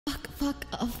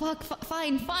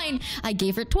fine, fine. I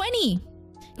gave her 20.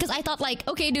 Because I thought like,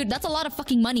 okay, dude, that's a lot of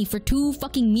fucking money for 2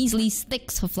 fucking measly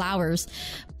sticks of flowers.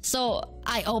 So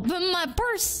I opened my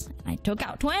purse. I took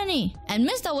out 20. And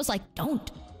Mista was like, don't.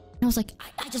 And I was like,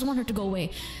 I just want her to go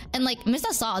away. And like,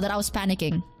 Mista saw that I was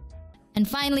panicking. And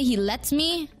finally, he lets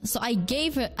me. So I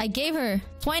gave her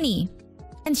 20.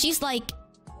 And she's like,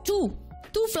 two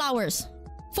flowers.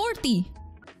 40.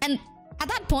 And at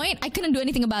that point, I couldn't do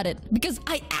anything about it. Because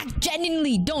I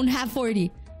genuinely don't have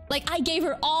 40. Like, I gave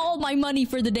her all my money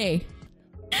for the day.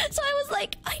 So I was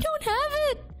like, I don't have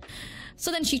it.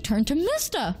 So then she turned to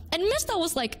Mista. And Mista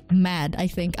was like mad, I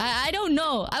think. I don't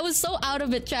know. I was so out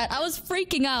of it, chat. I was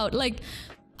freaking out. Like,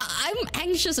 I'm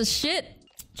anxious as shit.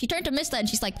 She turned to Mista and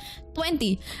she's like,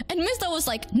 20. And Mista was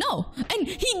like, no. And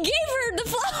he gave her the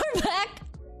flower back.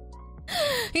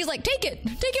 He's like, take it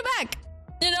back.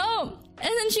 You know?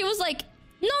 And then she was like,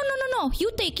 no.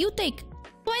 You take.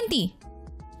 20.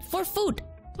 For food.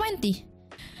 20.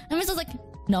 And Mista's like,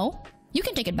 no, you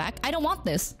can take it back. I don't want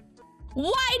this.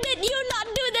 Why did you not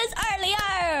do this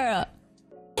earlier?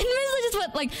 And Mista just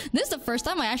went like, this is the first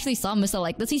time I actually saw Mista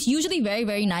like this. He's usually very,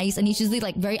 very nice and he's usually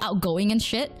like very outgoing and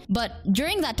shit. But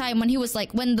during that time when he was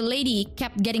like, when the lady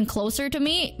kept getting closer to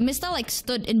me, Mista like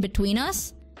stood in between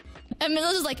us. And Mista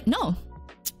was like, no,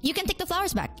 you can take the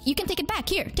flowers back. You can take it back.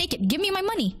 Here, take it. Give me my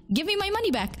money. Give me my money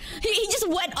back. He just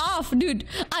went off, dude.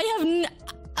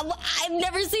 I've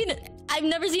never seen it. I've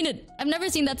never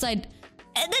seen that side.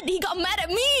 And then he got mad at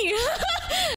me.